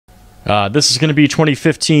This is going to be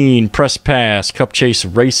 2015 Press Pass Cup Chase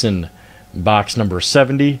Racing, box number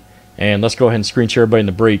 70. And let's go ahead and screen share everybody in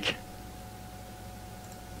the break.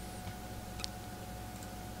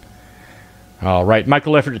 All right,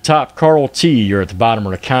 Michael F. at the top, Carl T. You're at the bottom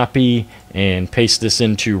of the copy, and paste this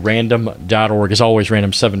into random.org. As always,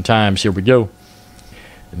 random 7 times. Here we go.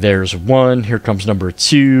 There's 1. Here comes number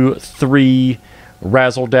 2, 3,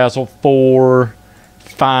 Razzle Dazzle 4,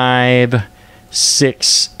 5,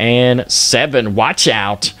 6, and 7. Watch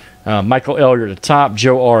out. Michael L. You're at the top,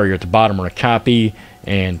 Joe R. You're at the bottom of the copy,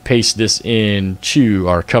 and paste this into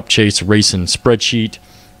our Cup Chase Racing spreadsheet,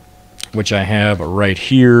 which I have right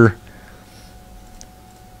here.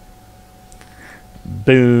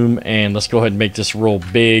 Boom, and let's go ahead and make this roll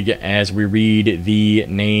big as we read the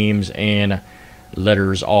names and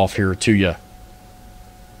letters off here to you.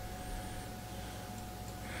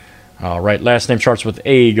 All right, last name starts with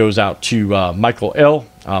A, goes out to Michael L.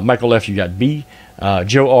 Michael F, you got B.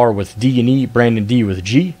 Joe R with D and E. Brandon D with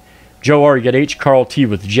G. Joe R, you got H. Carl T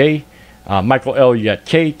with J. Michael L, you got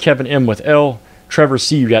K. Kevin M with L. Trevor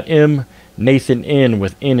C, you got M. Nathan N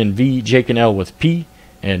with N and V. Jake and L with P.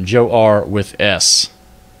 And Joe R with S.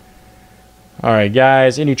 All right,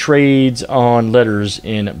 guys, any trades on letters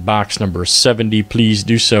in box number 70, please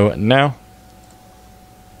do so now.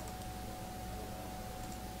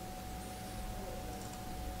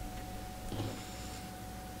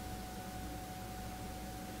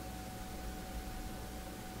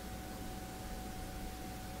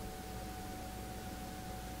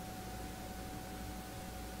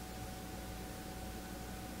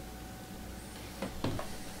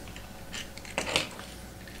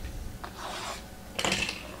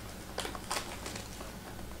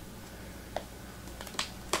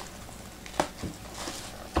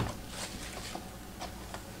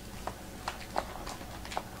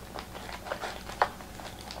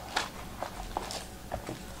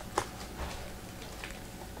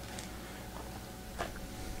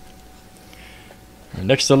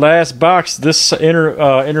 Next to the last box, this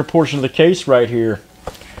inner portion of the case right here.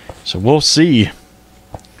 So we'll see.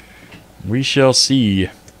 We shall see.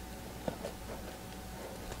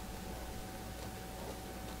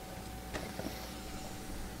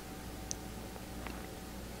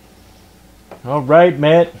 All right,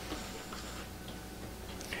 Matt.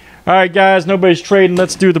 All right, guys, nobody's trading.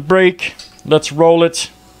 Let's do the break. Let's roll it.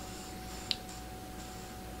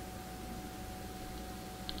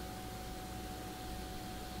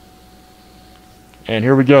 And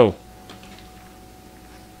here we go.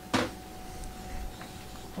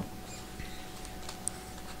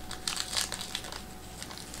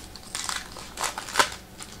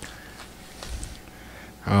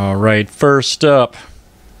 All right, first up,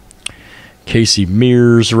 Casey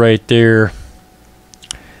Mears right there.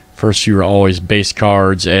 First few are always base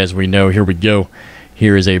cards, as we know. Here we go.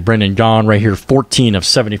 Here is a Brendan Gaughan right here, 14 of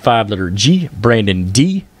 75, letter G. Brandon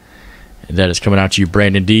D. That is coming out to you,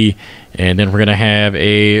 Brandon D. And then we're going to have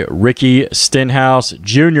a Ricky Stenhouse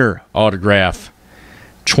Jr. autograph,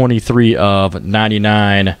 23 of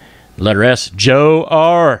 99, letter S. Joe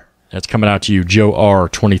R. That's coming out to you, Joe R.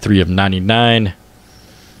 23 of 99.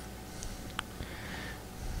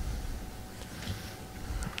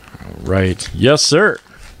 All right. Yes, sir.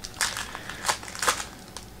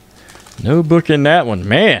 No book in that one.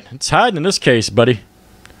 Man, it's hiding in this case, buddy.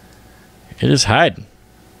 It is hiding.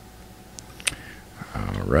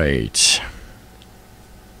 All right.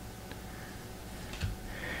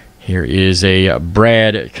 Here is a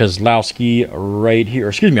Brad Keselowski right here.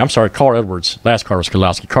 Excuse me, I'm sorry, Carl Edwards. Last card was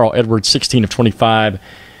Keselowski. Carl Edwards, 16 of 25.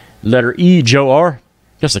 Letter E, Joe R.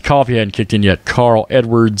 Guess the coffee hadn't kicked in yet. Carl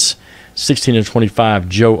Edwards, 16 of 25.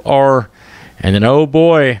 Joe R. And then, oh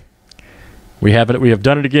boy, we have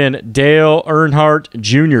done it again. Dale Earnhardt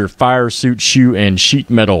Jr., fire suit, shoe, and sheet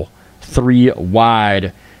metal. 3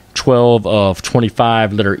 wide. 12 of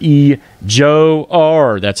 25, letter E, Joe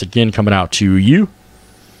R. That's again coming out to you.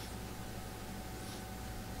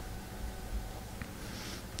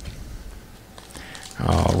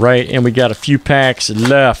 All right, and we got a few packs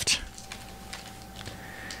left.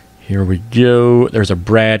 Here we go. There's a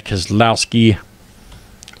Brad Keselowski.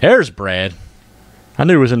 There's Brad. I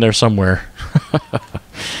knew it was in there somewhere.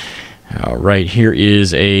 All right, here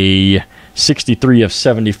is a 63 of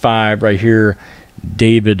 75 right here.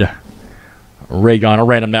 David Ragon. I'll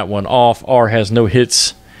random that one off. R has no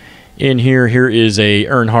hits in here. Here is a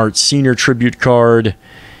Earnhardt Senior Tribute card.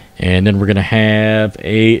 And then we're going to have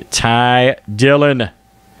a Ty Dillon.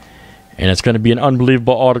 And it's going to be an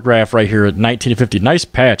unbelievable autograph right here at 1950. Nice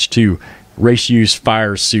patch, too. Race use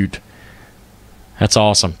fire suit. That's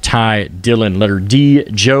awesome. Ty Dillon, letter D.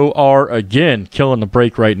 Joe R. again, killing the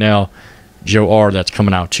break right now. Joe R., that's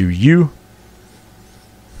coming out to you.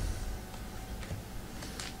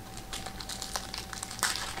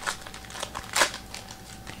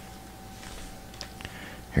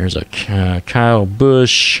 Here's a Kyle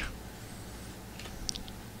Busch.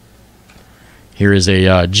 Here is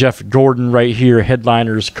a Jeff Gordon right here,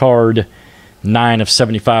 headliners card, 9 of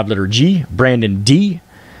 75, letter G. Brandon D.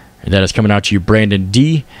 And that is coming out to you, Brandon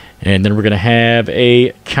D. And then we're going to have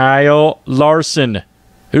a Kyle Larson.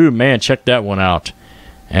 Ooh, man, check that one out.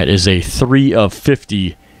 That is a 3 of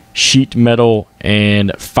 50 sheet metal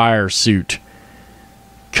and fire suit.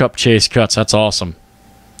 Cup Chase Cuts. That's awesome.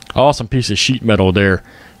 Awesome piece of sheet metal there.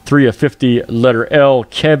 3 of 50, letter L,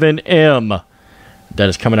 Kevin M. That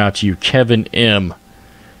is coming out to you, Kevin M.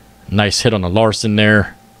 Nice hit on the Larson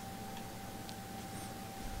there.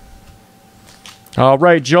 All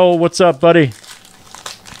right, Joel, what's up, buddy?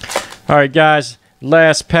 All right, guys,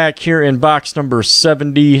 last pack here in box number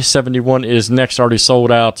 70. 71 is next, already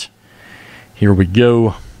sold out. Here we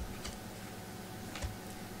go.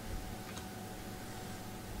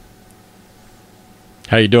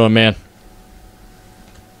 How you doing, man?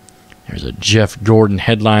 There's a Jeff Gordon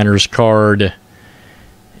headliners card.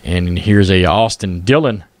 And here's a Austin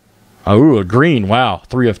Dillon. Oh, a green. Wow.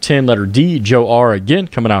 3 of 10, letter D. Joe R. again,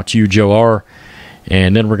 coming out to you, Joe R.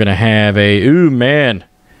 And then we're going to have a, ooh, man.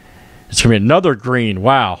 It's going to be another green.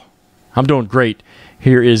 Wow. I'm doing great.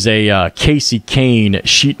 Here is a Casey Kane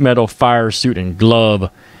sheet metal fire suit and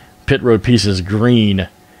glove. Pit Road Pieces green.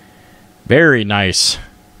 Very nice.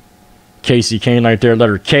 Casey Kane right there,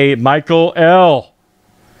 letter K. Michael L.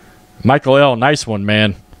 Michael L., nice one,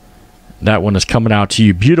 man. That one is coming out to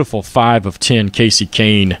you. Beautiful 5 of 10 Casey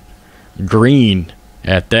Kane. Green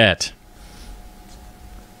at that.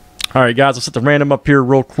 All right, guys, let's set the random up here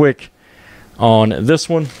real quick on this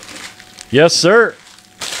one. Yes, sir.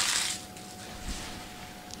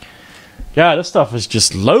 God, this stuff is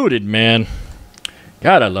just loaded, man.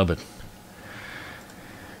 God, I love it.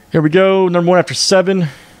 Here we go. Number 1 after 7.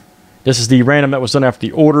 This is the random that was done after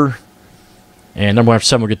the order. And number 1 after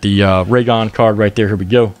 7 will get the Raygon card right there. Here we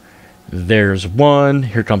go. There's 1.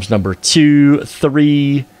 Here comes number 2,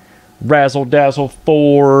 3, Razzle Dazzle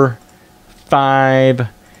 4, 5,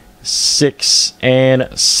 6,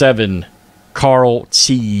 and 7. Carl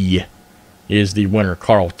T is the winner.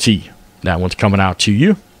 Carl T. That one's coming out to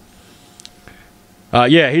you.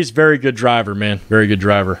 Yeah, he's a very good driver, man. Very good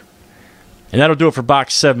driver. And that'll do it for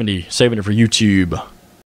box 70. Saving it for YouTube.